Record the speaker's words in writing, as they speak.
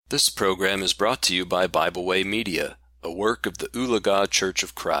This program is brought to you by Bible Way Media, a work of the Ulaga Church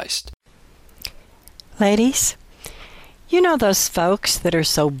of Christ. Ladies, you know those folks that are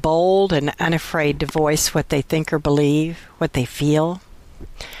so bold and unafraid to voice what they think or believe, what they feel?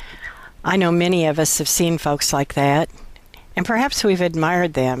 I know many of us have seen folks like that, and perhaps we've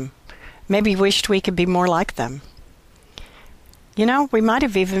admired them, maybe wished we could be more like them. You know, we might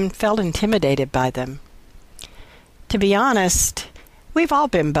have even felt intimidated by them. To be honest, we've all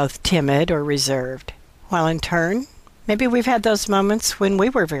been both timid or reserved, while in turn, maybe we've had those moments when we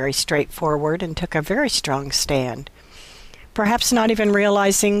were very straightforward and took a very strong stand, perhaps not even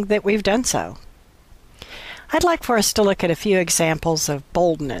realizing that we've done so. I'd like for us to look at a few examples of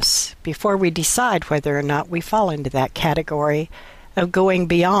boldness before we decide whether or not we fall into that category of going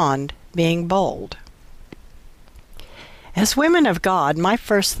beyond being bold. As women of God, my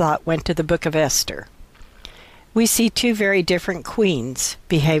first thought went to the book of Esther. We see two very different queens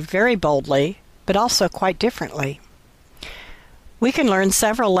behave very boldly, but also quite differently. We can learn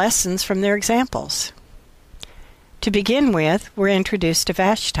several lessons from their examples. To begin with, we're introduced to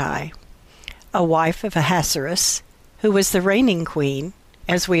Vashti, a wife of Ahasuerus, who was the reigning queen,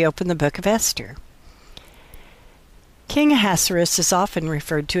 as we open the book of Esther. King Ahasuerus is often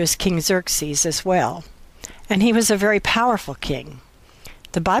referred to as King Xerxes as well, and he was a very powerful king.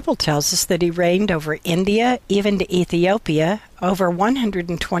 The Bible tells us that he reigned over India, even to Ethiopia, over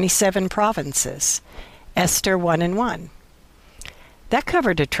 127 provinces. Esther 1:1. That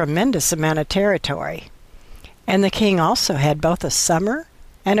covered a tremendous amount of territory. And the king also had both a summer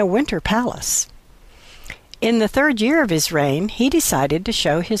and a winter palace. In the third year of his reign, he decided to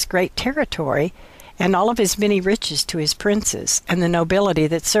show his great territory and all of his many riches to his princes and the nobility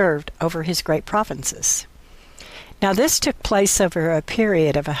that served over his great provinces. Now, this took place over a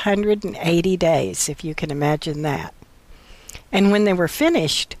period of 180 days, if you can imagine that. And when they were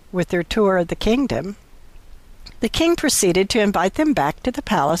finished with their tour of the kingdom, the king proceeded to invite them back to the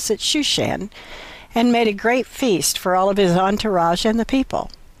palace at Shushan and made a great feast for all of his entourage and the people.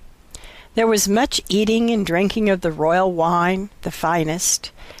 There was much eating and drinking of the royal wine, the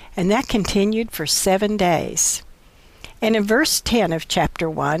finest, and that continued for 7 days. And in verse 10 of chapter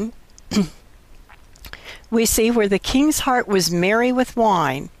 1, we see where the king's heart was merry with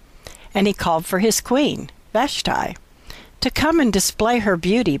wine, and he called for his queen, Vashti, to come and display her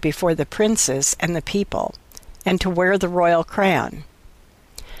beauty before the princes and the people, and to wear the royal crown.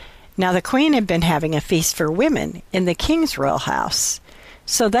 Now the queen had been having a feast for women in the king's royal house,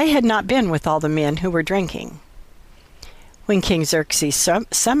 so they had not been with all the men who were drinking. When King Xerxes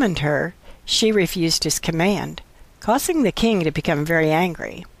summoned her, she refused his command, causing the king to become very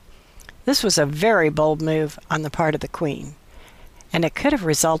angry. This was a very bold move on the part of the queen, and it could have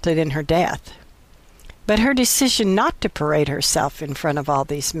resulted in her death. But her decision not to parade herself in front of all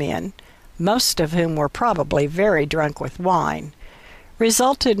these men, most of whom were probably very drunk with wine,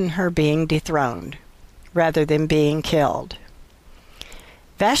 resulted in her being dethroned, rather than being killed.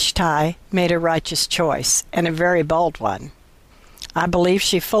 Vashti made a righteous choice, and a very bold one. I believe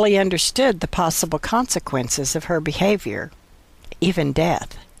she fully understood the possible consequences of her behavior, even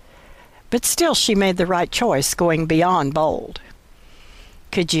death. But still she made the right choice, going beyond bold.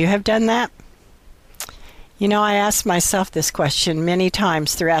 Could you have done that? You know, I asked myself this question many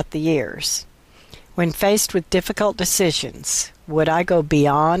times throughout the years. When faced with difficult decisions, would I go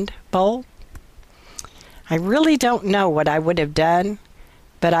beyond bold? I really don't know what I would have done,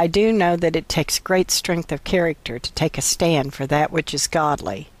 but I do know that it takes great strength of character to take a stand for that which is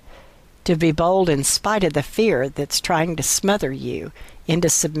godly, to be bold in spite of the fear that's trying to smother you into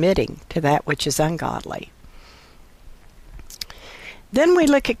submitting to that which is ungodly. Then we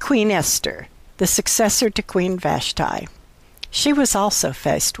look at Queen Esther, the successor to Queen Vashti. She was also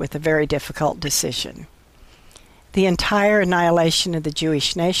faced with a very difficult decision. The entire annihilation of the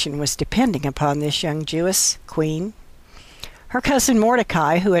Jewish nation was depending upon this young Jewess queen. Her cousin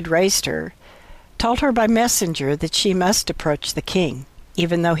Mordecai, who had raised her, told her by messenger that she must approach the king,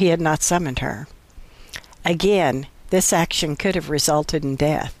 even though he had not summoned her. Again, this action could have resulted in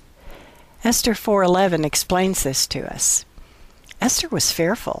death. Esther 4:11 explains this to us. Esther was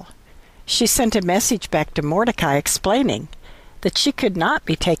fearful. She sent a message back to Mordecai explaining that she could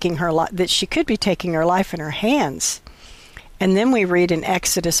be taking her life in her hands. And then we read in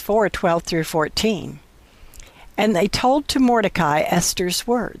Exodus 4:12 through 14. And they told to Mordecai Esther's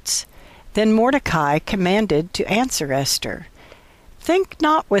words. Then Mordecai commanded to answer Esther, Think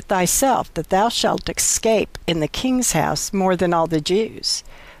not with thyself that thou shalt escape in the king's house more than all the Jews.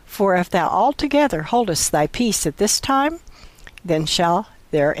 For if thou altogether holdest thy peace at this time, then shall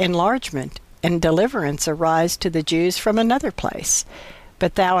their enlargement and deliverance arise to the Jews from another place.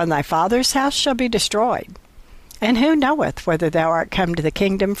 But thou and thy father's house shall be destroyed. And who knoweth whether thou art come to the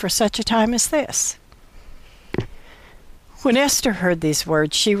kingdom for such a time as this?" When Esther heard these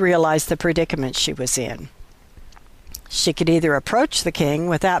words, she realized the predicament she was in. She could either approach the king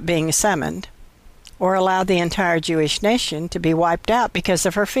without being summoned, or allow the entire Jewish nation to be wiped out because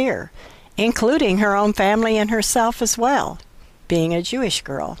of her fear, including her own family and herself as well, being a Jewish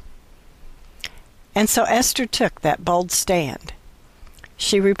girl. And so Esther took that bold stand.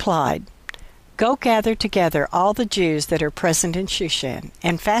 She replied, "Go gather together all the Jews that are present in Shushan,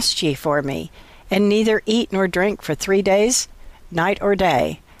 and fast ye for me, and neither eat nor drink for 3 days, night or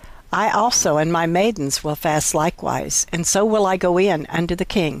day. I also and my maidens will fast likewise, and so will I go in unto the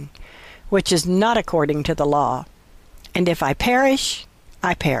king, which is not according to the law. And if I perish,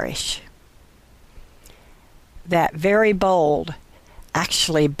 I perish." That very bold,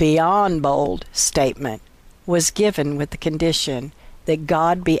 actually beyond bold, statement was given with the condition that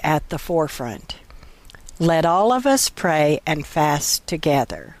God be at the forefront. Let all of us pray and fast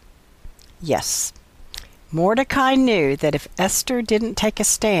together. Yes, Mordecai knew that if Esther didn't take a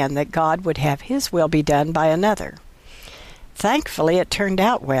stand, that God would have his will be done by another. Thankfully, it turned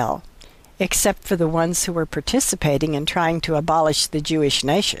out well, except for the ones who were participating in trying to abolish the Jewish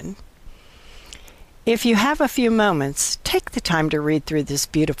nation. If you have a few moments, take the time to read through this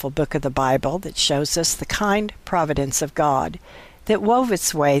beautiful book of the Bible that shows us the kind providence of God that wove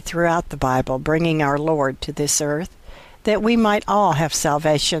its way throughout the Bible, bringing our Lord to this earth, that we might all have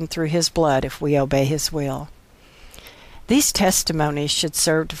salvation through his blood if we obey his will. These testimonies should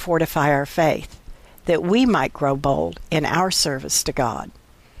serve to fortify our faith, that we might grow bold in our service to God.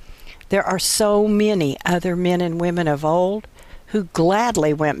 There are so many other men and women of old who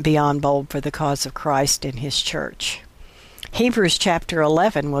gladly went beyond bold for the cause of Christ and his church. Hebrews chapter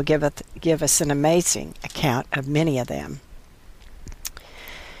 11 will give us an amazing account of many of them.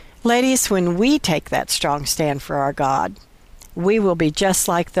 Ladies, when we take that strong stand for our God, we will be just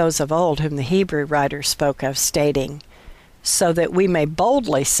like those of old whom the Hebrew writer spoke of, stating, "So that we may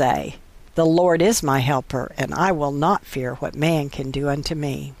boldly say, the Lord is my helper, and I will not fear what man can do unto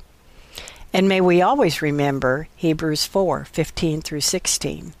me." And may we always remember Hebrews 4:15 through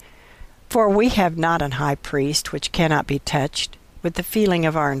 16. "For we have not an high priest which cannot be touched with the feeling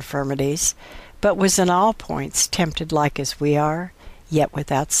of our infirmities, but was in all points tempted like as we are, yet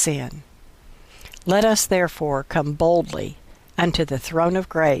without sin. Let us therefore come boldly unto the throne of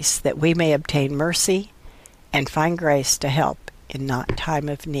grace, that we may obtain mercy and find grace to help in time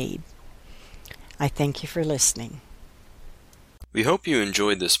of need." I thank you for listening. We hope you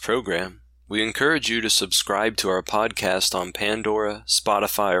enjoyed this program. We encourage you to subscribe to our podcast on Pandora,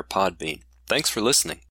 Spotify, or Podbean. Thanks for listening.